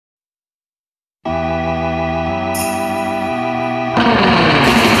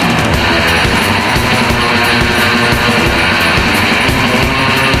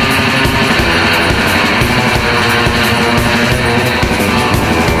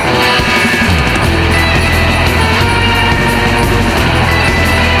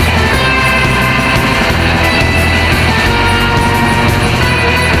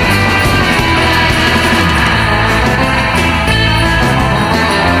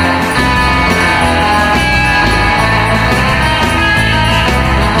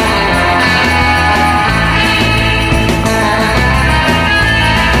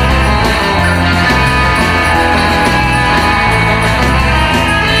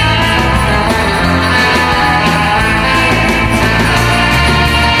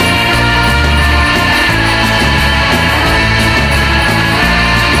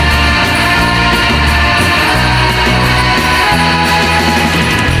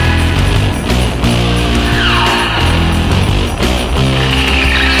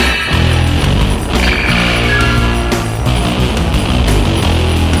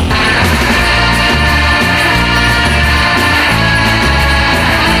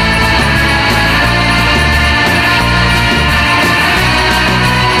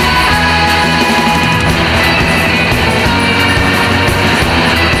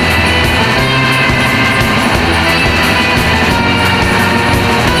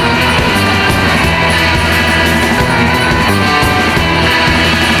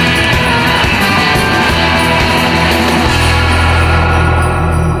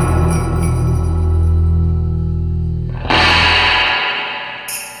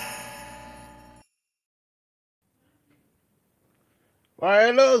Why,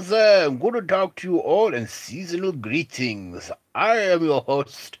 hello there. I'm going to talk to you all in seasonal greetings. I am your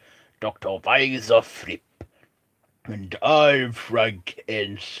host, Dr. Weiser Fripp, and I'm Frank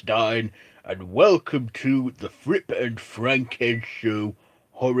N. Stine, and welcome to the Thrip and Frank Show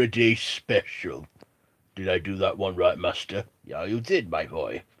Horrorday Special. Did I do that one right, Master? Yeah, you did, my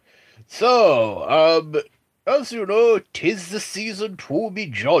boy. So, as you know, 'tis the season to be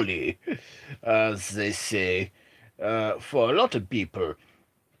jolly, as they say, for a lot of people.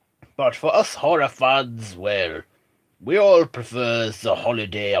 But for us horror fans, well, we all prefer the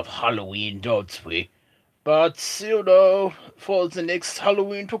holiday of Halloween, don't we? But, for the next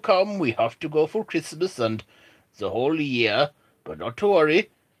Halloween to come, we have to go for Christmas and the whole year. But not to worry,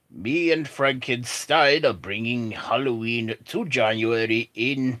 me and Frankenstein are bringing Halloween to January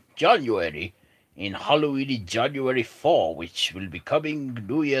in January. In Halloween January 4, which will be coming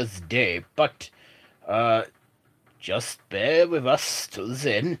New Year's Day. But, uh, just bear with us till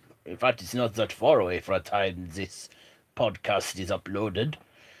then. In fact, it's not that far away from the time this podcast is uploaded.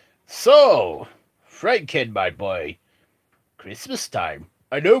 So, Franken, my boy, Christmas time.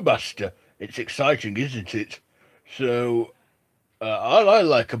 I know, Master. It's exciting, isn't it? So, all I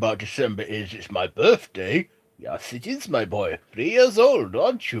like about December is it's my birthday. Yes, it is, my boy. 3 years old,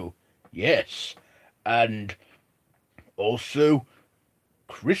 aren't you? Yes. And also,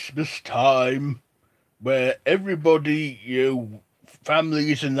 Christmas time, where everybody,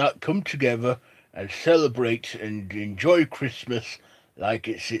 families and that come together and celebrate and enjoy Christmas like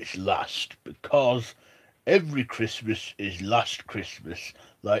it's its last, because every Christmas is last Christmas,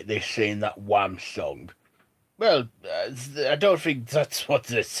 like they say in that Wham song. Well, I don't think that's what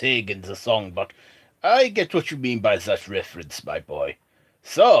they're saying in the song, but I get what you mean by that reference, my boy.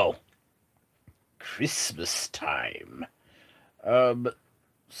 So, Christmas time. Um,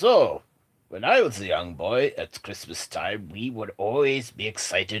 so, when I was a young boy at Christmas time, we would always be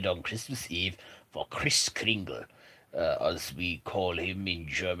excited on Christmas Eve for Kris Kringle, as we call him in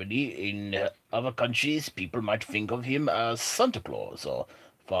Germany. In other countries, people might think of him as Santa Claus or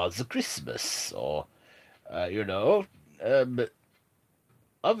Father Christmas or, uh, you know, um,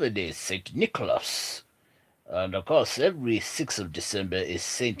 other days, St. Nicholas. And of course, every 6th of December is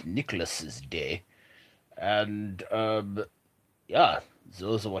St. Nicholas's Day. And, yeah,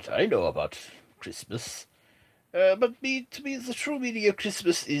 those are what I know about Christmas. To me, the true meaning of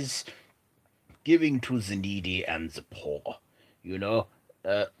Christmas is giving to the needy and the poor. You know,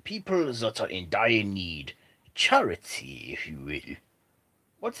 people that are in dire need. Charity, if you will.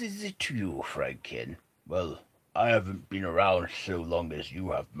 What is it to you, Franken? Well, I haven't been around so long as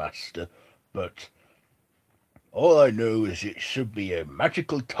you have, Master, but all I know is it should be a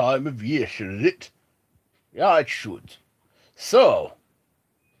magical time of year, shouldn't it? Yeah, it should. So,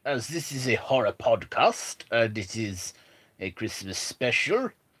 as this is a horror podcast and it is a Christmas special,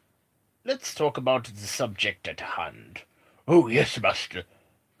 let's talk about the subject at hand. Oh, yes, Master.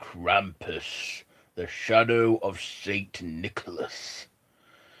 Krampus, the shadow of Saint Nicholas.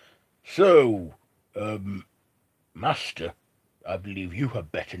 So, Master, I believe you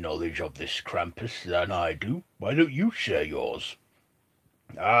have better knowledge of this Krampus than I do. Why don't you share yours?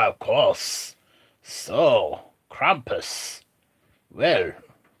 Ah, of course. So, Krampus. Well,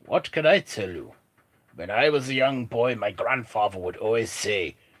 what can I tell you? When I was a young boy, my grandfather would always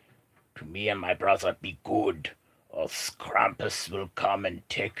say to me and my brother, be good, or Krampus will come and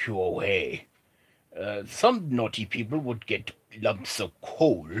take you away. Some naughty people would get lumps of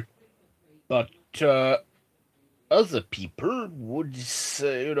coal, but other people would,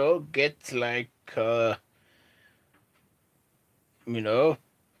 get you know,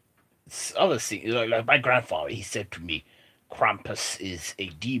 other things. Like my grandfather, he said to me, Krampus is a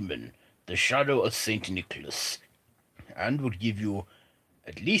demon, the shadow of Saint Nicholas, and would give you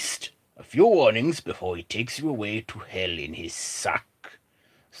at least a few warnings before he takes you away to hell in his sack.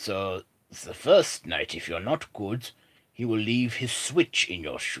 So, the first night, if you're not good, he will leave his switch in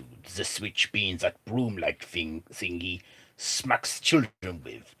your shoe. The switch being that broom-like thing he smacks children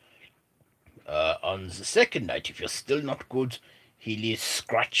with. On the second night, if you're still not good, he leaves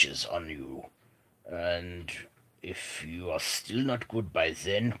scratches on you. And if you are still not good by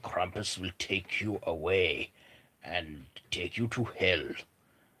then, Krampus will take you away and take you to hell.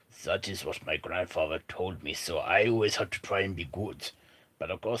 That is what my grandfather told me, so I always had to try and be good. But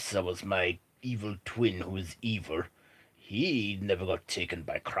of course, there was my evil twin who is evil. He never got taken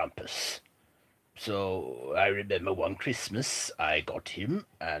by Krampus. So I remember one Christmas I got him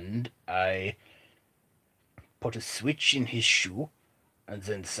and I put a switch in his shoe, and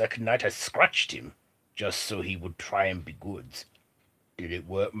then the second night I scratched him just so he would try and be good. Did it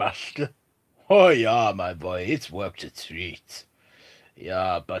work, Master? Oh, yeah, my boy, it's worked a treat.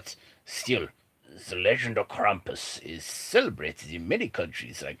 Yeah, but still, the legend of Krampus is celebrated in many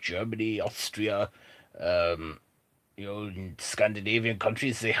countries like Germany, Austria, um, in Scandinavian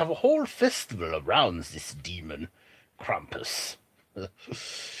countries. They have a whole festival around this demon, Krampus.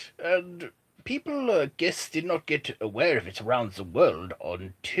 And people, guess, did not get aware of it around the world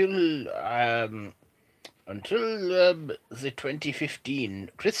until the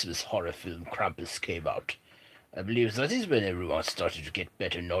 2015 Christmas horror film Krampus came out. I believe that is when everyone started to get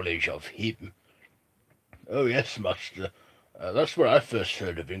better knowledge of him. Oh, yes, Master. That's where I first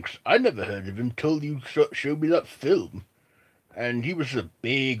heard of him, 'cause I never heard of him till you showed me that film. And he was a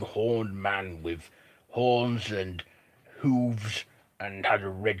big horned man with horns and hooves and had a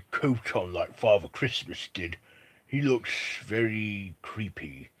red coat on like Father Christmas did. He looks very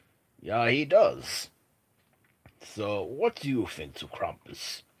creepy. Yeah, he does. So, what do you think of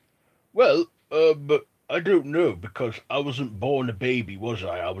Krampus? Well, but I don't know because I wasn't born a baby, was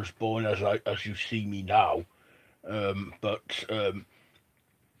I? I was born as you see me now. But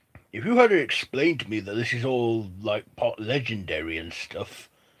if you had explained to me that this is all like part legendary and stuff,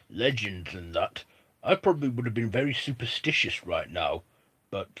 legends and that, I probably would have been very superstitious right now.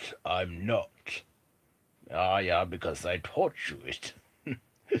 But I'm not. Ah, yeah, because I taught you it.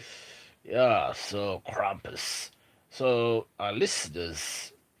 Yeah, so Krampus. So, our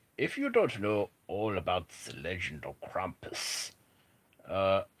listeners, if you don't know all about the legend of Krampus,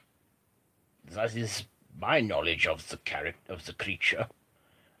 uh, that is my knowledge of the character of the creature,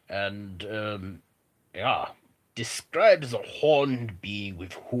 and yeah, describes a horned being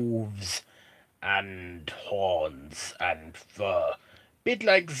with hooves and horns and fur, bit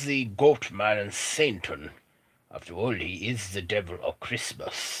like the goat man and Satan. After all, he is the devil of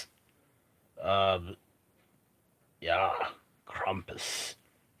Christmas. Um, yeah, Krampus,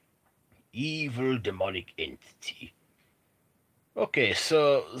 evil demonic entity. Okay,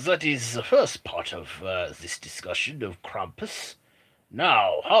 so that is the first part of this discussion of Krampus.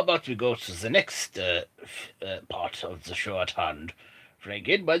 Now, how about we go to the next part of the show at hand?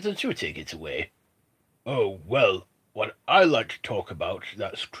 Franklin, why don't you take it away? Oh, well, what I like to talk about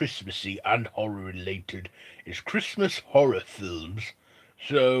that's Christmassy and horror related is Christmas horror films.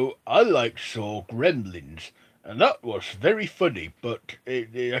 So I saw Gremlins, and that was very funny, but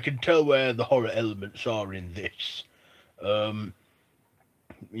I can tell where the horror elements are in this. Um,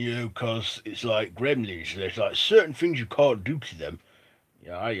 'cause it's like Gremlins, there's like certain things you can't do to them.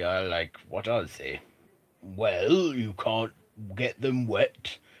 Yeah, yeah, like what are they? Well, you can't get them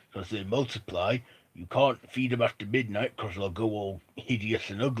wet because they multiply. You can't feed them after midnight because they'll go all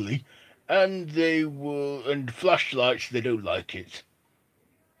hideous and ugly. And flashlights, they don't like it.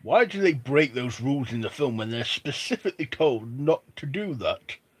 Why do they break those rules in the film when they're specifically told not to do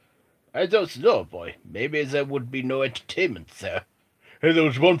that? I don't know, boy. Maybe there would be no entertainment there. Hey, there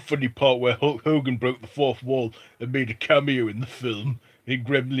was one funny part where Hulk Hogan broke the fourth wall and made a cameo in the film, in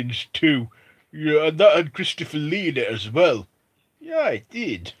Gremlins 2. Yeah, and that had Christopher Lee in it as well. Yeah, it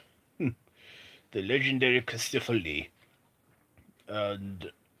did. The legendary Christopher Lee.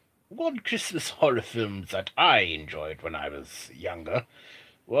 And one Christmas horror film that I enjoyed when I was younger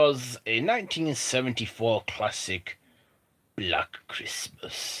was a 1974 classic, Black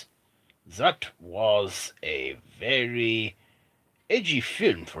Christmas. That was a very edgy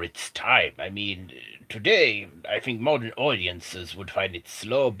film for its time. I mean, today, I think modern audiences would find it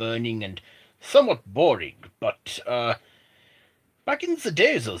slow burning and somewhat boring, but back in the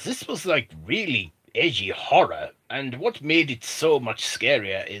days, though, this was like really edgy horror, and what made it so much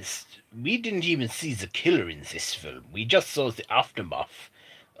scarier is we didn't even see the killer in this film. We just saw the aftermath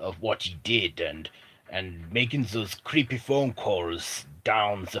of what he did and making those creepy phone calls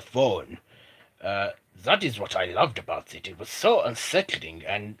down the phone. That is what I loved about it. It was so unsettling,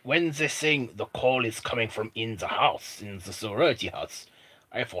 and when they saying the call is coming from in the house, in the sorority house,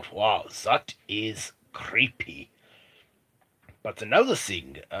 I thought, wow, that is creepy. But another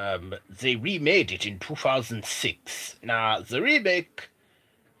thing, they remade it in 2006. Now, the remake,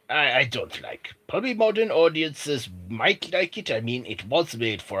 I don't like. Probably modern audiences might like it. I mean, it was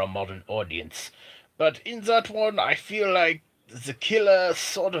made for a modern audience. But in that one, I feel like the killer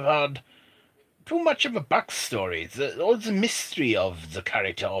sort of had too much of a backstory. All the mystery of the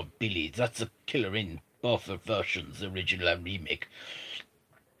character of Billy, that's the killer in both the versions, original and remake.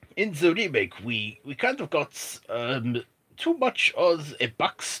 In the remake, we kind of got too much of a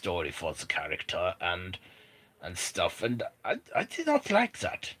backstory for the character and stuff, and I did not like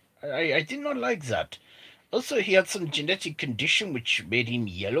that. I did not like that. Also, he had some genetic condition which made him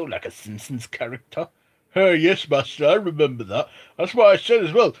yellow, like a Simpsons character. Oh, yes, Master, I remember that. That's what I said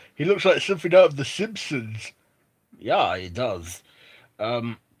as well. He looks like something out of The Simpsons. Yeah, he does.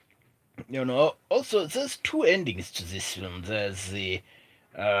 Um, also there's two endings to this film. There's the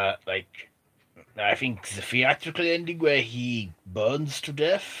like I think the theatrical ending where he burns to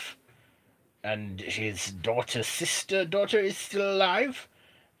death, and his daughter is still alive.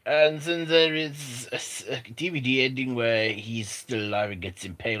 And then there is a DVD ending where he's still alive and gets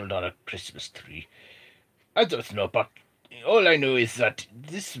impaled on a Christmas tree. I don't know, but all I know is that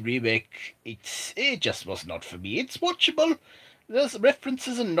this remake, it just was not for me. It's watchable. There's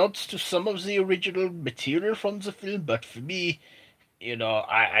references and nods to some of the original material from the film, but for me,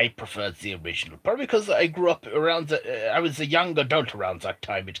 I preferred the original. Probably because I grew up around I was a young adult around that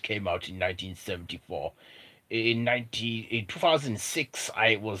time it came out in 1974. In 2006,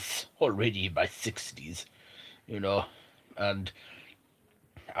 I was already in my 60s, you know, and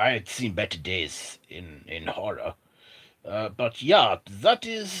I had seen better days in horror. But yeah, that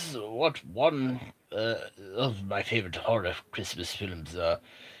is what one of my favorite horror Christmas films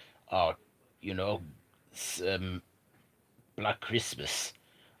are, you know, Black Christmas.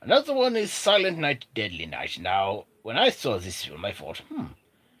 Another one is Silent Night, Deadly Night. Now, when I saw this film, I thought,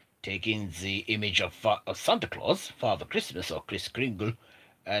 taking the image of Santa Claus, Father Christmas or Kris Kringle,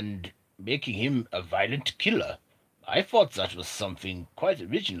 and making him a violent killer. I thought that was something quite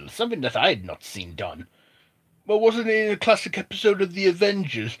original, something that I had not seen done. Well, wasn't it in a classic episode of The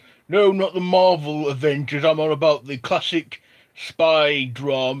Avengers? No, not the Marvel Avengers. I'm on about the classic spy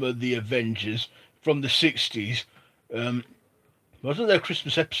drama, The Avengers, from the 60s. Um, wasn't there a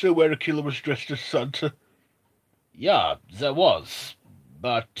Christmas episode where a killer was dressed as Santa? Yeah, there was.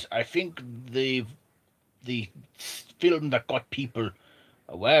 But I think the film that got people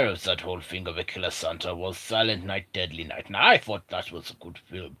aware of that whole thing of a killer Santa was Silent Night, Deadly Night. Now, I thought that was a good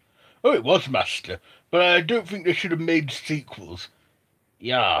film. Oh, it was, Master, but I don't think they should have made sequels.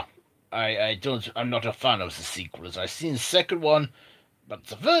 Yeah, I'm not a fan of the sequels. I've seen the second one, but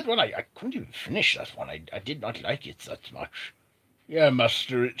the third one, I couldn't even finish that one. I did not like it that much. Yeah,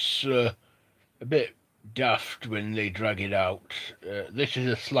 Master, it's a bit daft when they drag it out. This is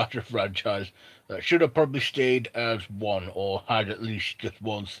a slasher franchise that should have probably stayed as one or had at least just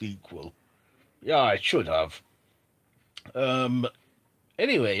one sequel. Yeah, it should have. Um,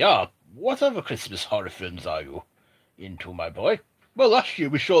 Anyway, yeah, what other Christmas horror films are you into, my boy? Well, last year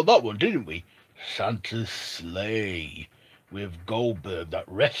we saw that one, didn't we? Santa's Sleigh, with Goldberg, that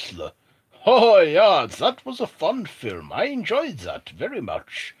wrestler. Oh, yeah, that was a fun film. I enjoyed that very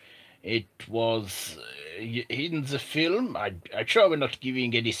much. It was in the film. I'm sure we're not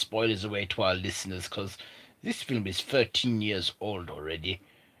giving any spoilers away to our listeners because this film is 13 years old already.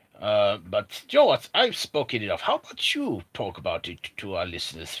 But Joe, what? I've spoken enough. How about you talk about it to our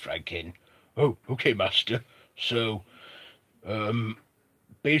listeners, Franken? Oh, okay, Master. So, um,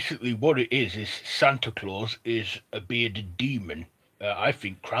 basically, what it is Santa Claus is a bearded demon. I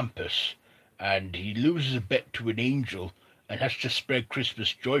think Krampus, and he loses a bet to an angel and has to spread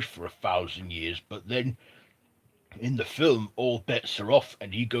Christmas joy for 1,000 years. But then, in the film, all bets are off,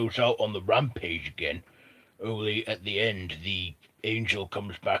 and he goes out on the rampage again. Only at the end, the angel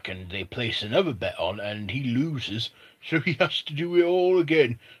comes back and they place another bet on, and he loses, so he has to do it all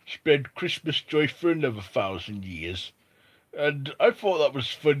again, spread Christmas joy for another 1,000 years. And I thought that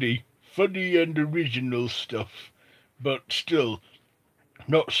was funny and original stuff, but still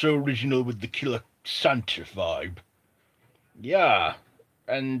not so original with the killer Santa vibe. Yeah,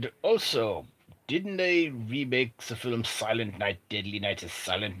 and also, didn't they remake the film Silent Night, Deadly Night as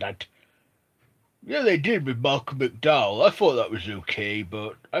Silent Night? Yeah, they did with Malcolm McDowell. I thought that was okay,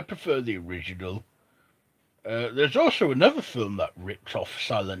 but I prefer the original. There's also another film that ripped off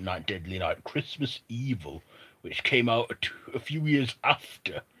Silent Night, Deadly Night, Christmas Evil, which came out a few years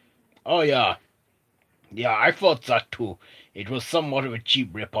after. Oh, yeah. Yeah, I thought that too. It was somewhat of a cheap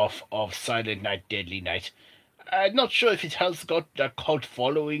rip-off of Silent Night, Deadly Night. I'm not sure if it has got a cult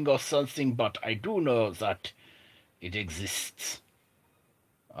following or something, but I do know that it exists.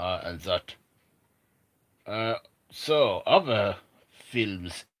 And that Uh, so, other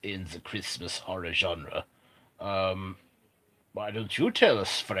films in the Christmas horror genre. Um, why don't you tell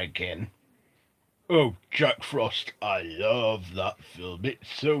us, Franken? Oh, Jack Frost, I love that film.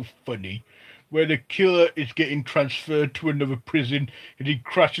 It's so funny. Where the killer is getting transferred to another prison and he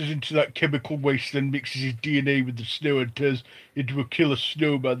crashes into that chemical waste and mixes his DNA with the snow and turns into a killer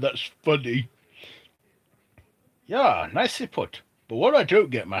snowman. That's funny. Yeah, nicely put. But what I don't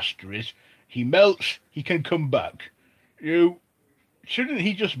get, Master, is he melts, he can come back. Shouldn't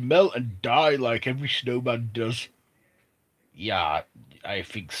he just melt and die like every snowman does? Yeah, I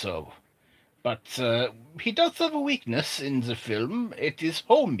think so. But he does have a weakness in the film. It is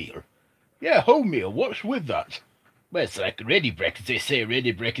home meal. Yeah, home meal. What's with that? Well, it's like ready brek. They say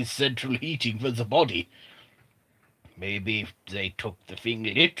ready brek is central heating for the body. Maybe they took the thing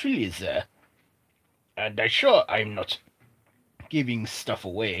literally there. And I'm not giving stuff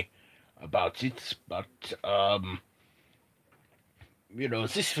away about it, but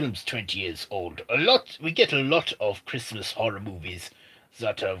this film's 20 years old. We get a lot of Christmas horror movies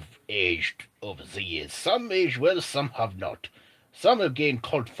that have aged over the years. Some age well, some have not. Some have gained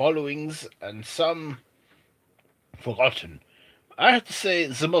cult followings, and some forgotten. I have to say,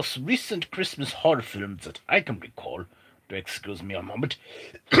 the most recent Christmas horror film that I can recall, excuse me a moment.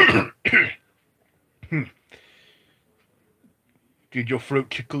 Did your throat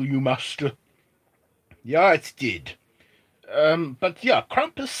tickle you, master? Yeah, it did. But yeah,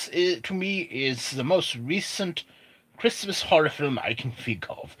 Krampus, to me, is the most recent Christmas horror film I can think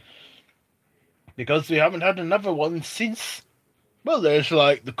of. Because we haven't had another one since... Well, there's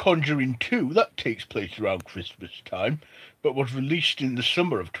like The Conjuring 2, that takes place around Christmas time, but was released in the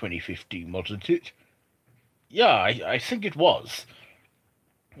summer of 2015, wasn't it? Yeah, I think it was.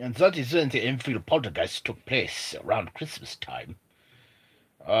 And that is when the Enfield Poltergeist took place around Christmas time.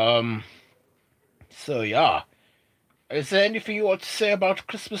 So yeah. Is there anything you want to say about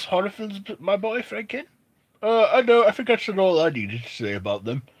Christmas horror films, my boy, Franken? I know, I think that's all I needed to say about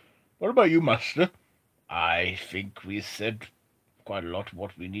them. What about you, Master? I think we said quite a lot of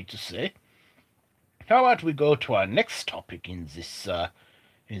what we need to say. How about we go to our next topic in this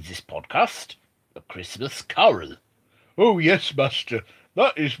podcast? A Christmas Carol. Oh, yes, Master.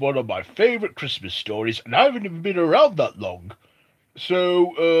 That is one of my favourite Christmas stories, and I haven't even been around that long.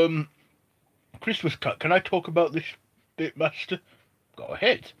 So, Christmas Carol. Can I talk about this bit, Master? Go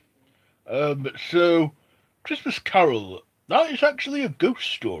ahead. So, Christmas Carol, that is actually a ghost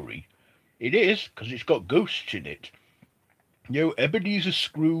story. It is, because it's got ghosts in it. Ebenezer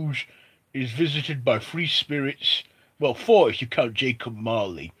Scrooge is visited by three spirits. Well, four if you count Jacob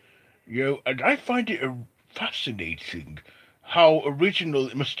Marley. And I find it fascinating how original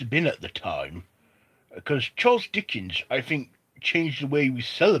it must have been at the time. Because Charles Dickens, I think, changed the way we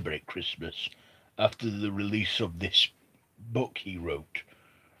celebrate Christmas after the release of this book he wrote.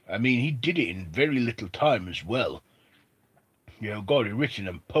 I mean, he did it in very little time as well. Got it written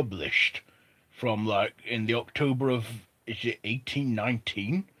and published from, in the October of, is it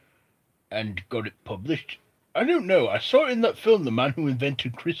 1819? And got it published. I don't know, I saw it in that film, The Man Who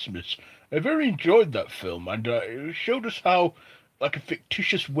Invented Christmas. I very enjoyed that film, and it showed us how, a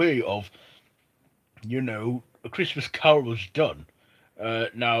fictitious way of, A Christmas Carol was done.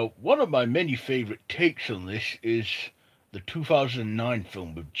 Now, one of my many favourite takes on this is the 2009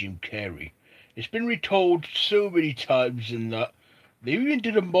 film with Jim Carrey. It's been retold so many times in that they even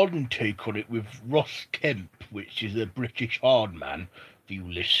did a modern take on it with Ross Kemp, which is a British hard man, for you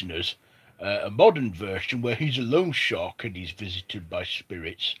listeners. A modern version where he's a loan shark and he's visited by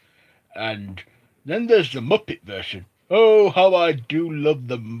spirits. And then there's the Muppet version. Oh, how I do love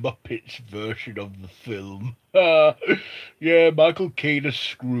the Muppets version of the film. Yeah, Michael Caine as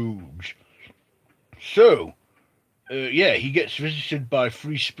Scrooge. So, he gets visited by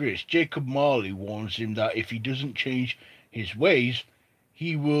three spirits. Jacob Marley warns him that if he doesn't change his ways,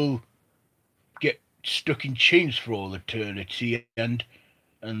 he will get stuck in chains for all eternity, and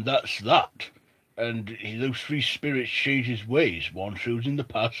that's that. And those three spirits change his ways. One shows in the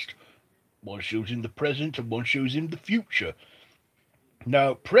past, one shows in the present, and one shows in the future.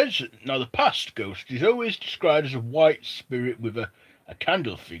 Now, the past ghost is always described as a white spirit with a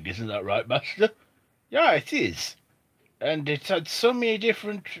candle thing, isn't that right, Master? Yeah, it is. And it's had so many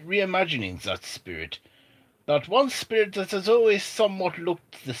different reimaginings, that spirit. But one spirit that has always somewhat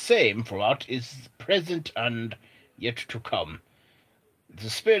looked the same throughout is present and yet to come.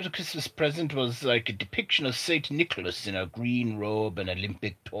 The spirit of Christmas present was like a depiction of Saint Nicholas in a green robe and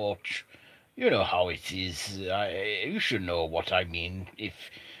Olympic torch. You know how it is. You should know what I mean.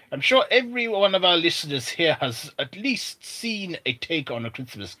 I'm sure every one of our listeners here has at least seen a take on A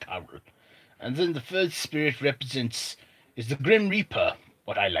Christmas Carol. And then the third spirit is the Grim Reaper,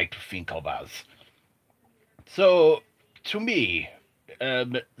 what I like to think of as. So, to me,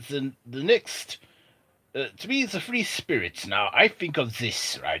 the next... to me, the three spirits. Now, I think of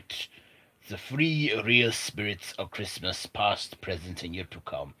this, right? The three real spirits of Christmas, past, present, and yet to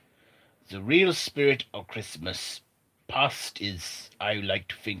come. The real spirit of Christmas past is, I like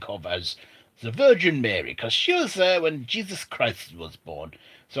to think of as the Virgin Mary, because she was there when Jesus Christ was born.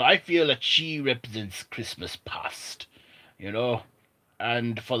 So I feel that she represents Christmas past,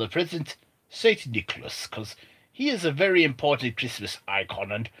 And for the present, Saint Nicholas, because he is a very important Christmas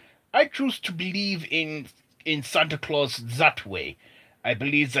icon, and I choose to believe in Santa Claus that way. I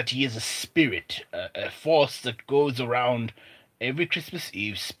believe that he is a spirit, a force that goes around every Christmas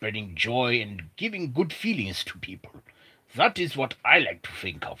Eve spreading joy and giving good feelings to people. That is what I like to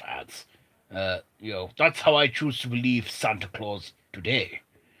think of as. That's how I choose to believe Santa Claus today,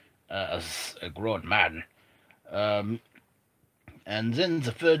 as a grown man. Um, and then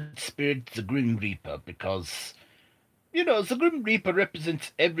the third spirit, the Grim Reaper, because, the Grim Reaper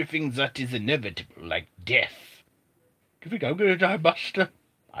represents everything that is inevitable, like death. Do you think I'm going to die, Buster?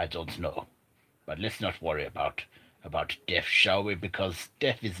 I don't know. But let's not worry about death, shall we? Because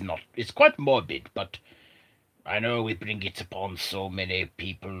death is not. It's quite morbid, but I know we bring it upon so many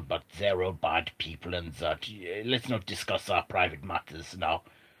people, but they're all bad people, and that. Let's not discuss our private matters now.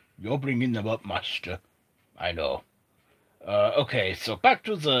 You're bringing them up, Master. I know. Okay, so back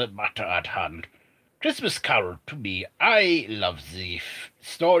to the matter at hand. Christmas Carol, to me, I love the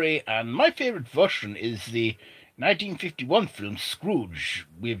story, and my favorite version is the 1951 film Scrooge,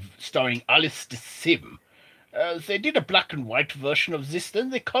 with starring Alistair Sim. They did a black and white version of this,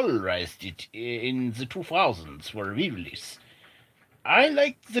 then they colorized it in the 2000s for a re-release. I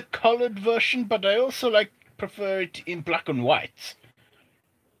like the colored version, but I also prefer it in black and white.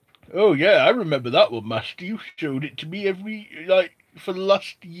 Oh yeah, I remember that one, Master. You showed it to me for the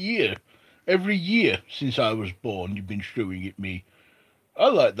last year. Every year since I was born, you've been showing it me. I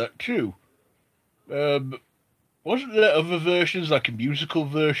like that too. Um, wasn't there other versions, like a musical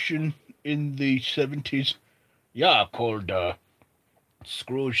version in the 70s? Yeah, called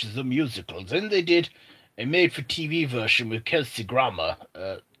Scrooge the Musical. Then they did a made-for-TV version with Kelsey Grammer,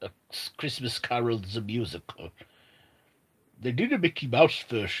 a Christmas Carol the Musical. They did a Mickey Mouse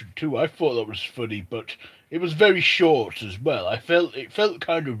version too. I thought that was funny, but it was very short as well. It felt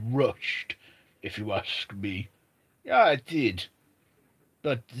kind of rushed, if you ask me. Yeah, it did.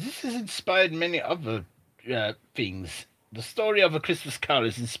 But this has inspired many other things. The story of A Christmas Carol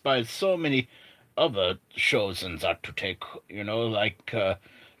has inspired so many other shows and that to take,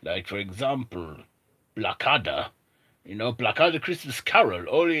 like for example, Blackadder. Blackadder Christmas Carol.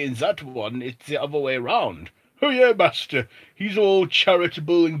 Only in that one, it's the other way round. Oh yeah, Master. He's all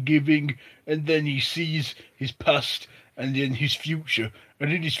charitable and giving, and then he sees his past and then his future,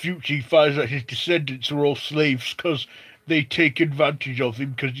 and in his future he finds that his descendants are all slaves because they take advantage of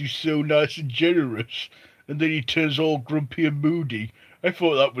him because he's so nice and generous, and then he turns all grumpy and moody. I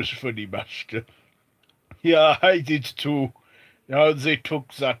thought that was funny, Master. Yeah, I did too. How they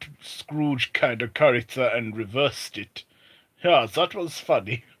took that Scrooge kind of character and reversed it. Yeah, that was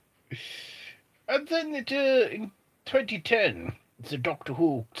funny. And then in 2010, the Doctor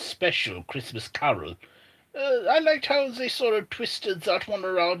Who special Christmas Carol. I liked how they sort of twisted that one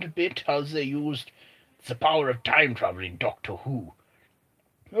around a bit, how they used the power of time travel in Doctor Who.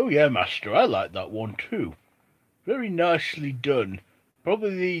 Oh yeah, Master, I like that one too. Very nicely done.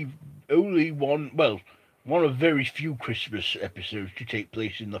 Probably the only one, well, one of very few Christmas episodes to take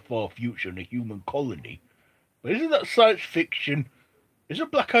place in the far future in a human colony. But isn't that science fiction?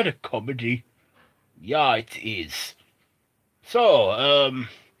 Isn't Blackadder comedy? Yeah, it is. So,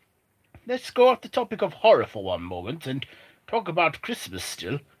 let's go off the topic of horror for one moment and talk about Christmas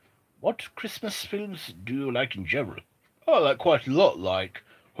still. What Christmas films do you like in general? Oh, I like quite a lot, like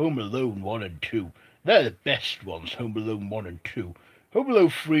Home Alone 1 and 2. They're the best ones, Home Alone 1 and 2. Home Alone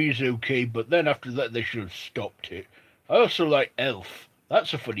 3 is okay, but then after that they should have stopped it. I also like Elf.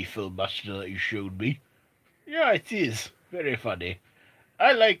 That's a funny film, Master, that you showed me. Yeah, it is. Very funny.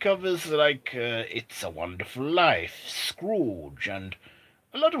 I like others like It's a Wonderful Life, Scrooge, and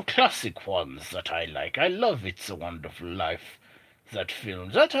a lot of classic ones that I like. I love It's a Wonderful Life, that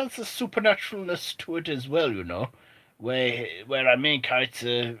film. That has a supernaturalness to it as well, where our main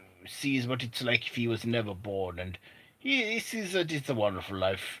character sees what it's like if he was never born, and he sees that it's a wonderful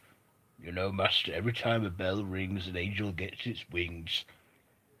life. Master, every time a bell rings, an angel gets its wings.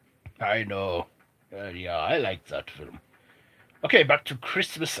 I know. Yeah, I like that film. Okay, back to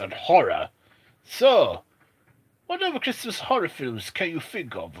Christmas and horror. So, what other Christmas horror films can you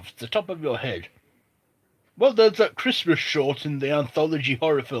think of off the top of your head? Well, there's that Christmas short in the anthology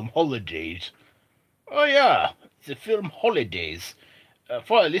horror film Horrordays. Oh yeah, the film Horrordays.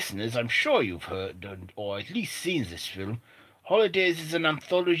 For our listeners, I'm sure you've heard or at least seen this film. Horrordays is an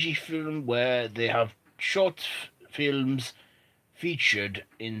anthology film where they have short films featured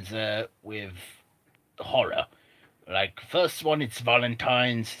in there with horror. Like first one, it's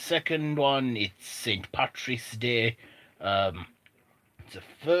Valentine's. Second one, it's St. Patrick's Day. Um, the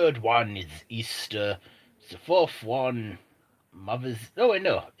third one is Easter. The fourth one, Mother's. Oh wait,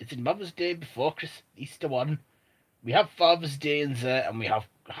 no, it's in Mother's Day before Easter one. We have Father's Day in there, and we have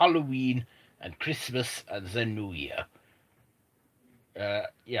Halloween and Christmas, and then New Year.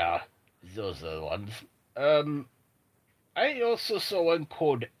 Yeah, those are the ones. Um, I also saw one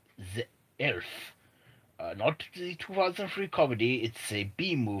called The Elf. Not the 2003 comedy, it's a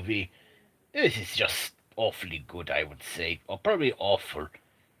B movie. This is just awfully good, I would say. Or probably awful.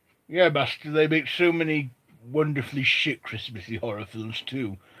 Yeah, Master, they make so many wonderfully shit Christmassy horror films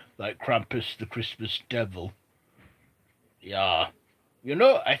too, like Krampus the Christmas Devil. Yeah.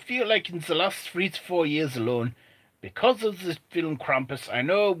 I feel like in the last 3 to 4 years alone, because of the film Krampus, I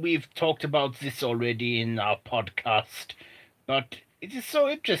know we've talked about this already in our podcast, but it is so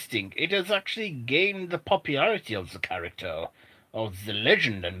interesting. It has actually gained the popularity of the character, of the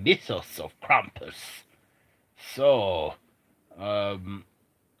legend and mythos of Krampus. So, um,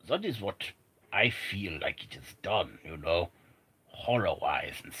 that is what I feel like it has done,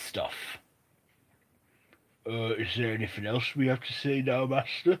 horror-wise and stuff. Is there anything else we have to say now,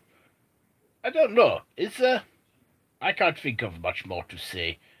 Master? I don't know. Is there? I can't think of much more to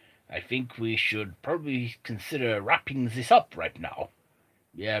say. I think we should probably consider wrapping this up right now.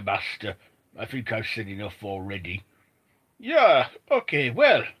 Yeah, Master. I think I've said enough already. Yeah, okay,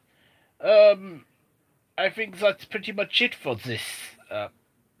 well, um, I think that's pretty much it for this,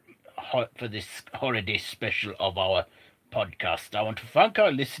 holiday special of our podcast. I want to thank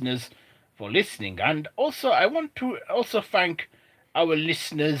our listeners for listening, and also I want to also thank our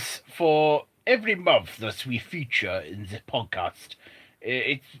listeners for every month that we feature in the podcast.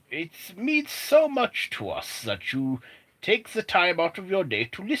 It means so much to us that you take the time out of your day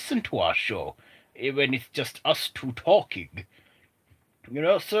to listen to our show, when it's just us two talking.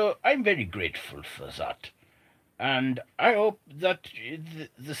 So I'm very grateful for that. And I hope that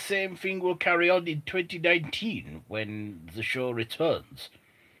the same thing will carry on in 2019 when the show returns.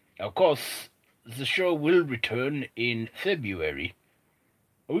 Of course, the show will return in February.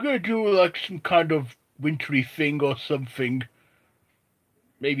 Are we going to do like some kind of wintry thing or something?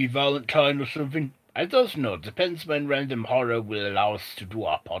 Maybe Valentine or something? I don't know. Depends when Random Horror will allow us to do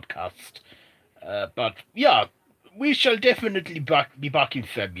our podcast. But yeah, we shall definitely be back in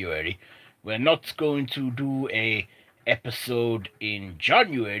February. We're not going to do a episode in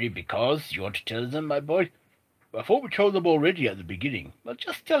January because you want to tell them, my boy? I thought we told them already at the beginning. Well,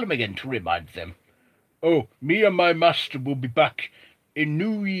 just tell them again to remind them. Oh, me and my master will be back in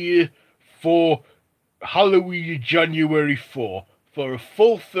New Year for Halloween January 4. For a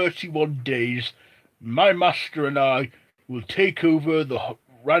full 31 days, my master and I will take over the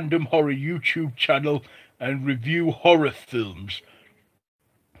Random Horror YouTube channel and review horror films.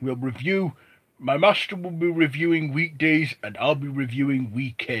 We'll review. My master will be reviewing weekdays and I'll be reviewing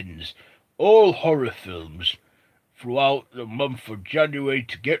weekends. All horror films throughout the month of January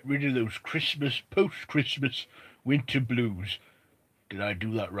to get rid of those post-Christmas winter blues. Did I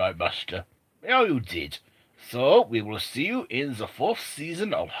do that right, Master? Yeah, you did. So, we will see you in the 4th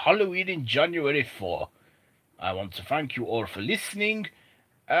season of Halloween in January 4. I want to thank you all for listening,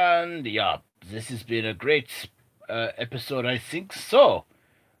 and yeah, this has been a great episode, I think. So,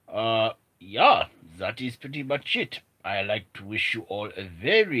 yeah, that is pretty much it. I like to wish you all a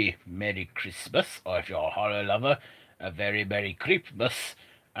very Merry Christmas, or if you're a horror lover, a very Merry Christmas,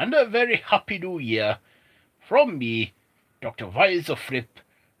 and a very Happy New Year from me, Dr. Wise of Thrip,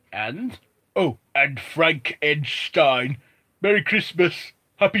 and Frank and Stine. Merry Christmas,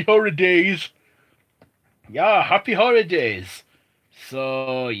 Happy Horrordays. Yeah, Happy Horrordays.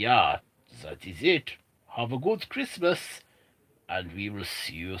 So, yeah, that is it. Have a good Christmas, and we will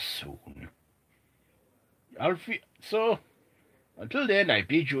see you soon. So, until then, I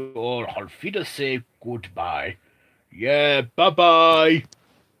bid you all auf Wiedersehen, goodbye. Yeah, bye-bye.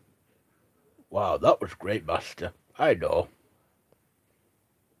 Wow, that was great, Master. I know.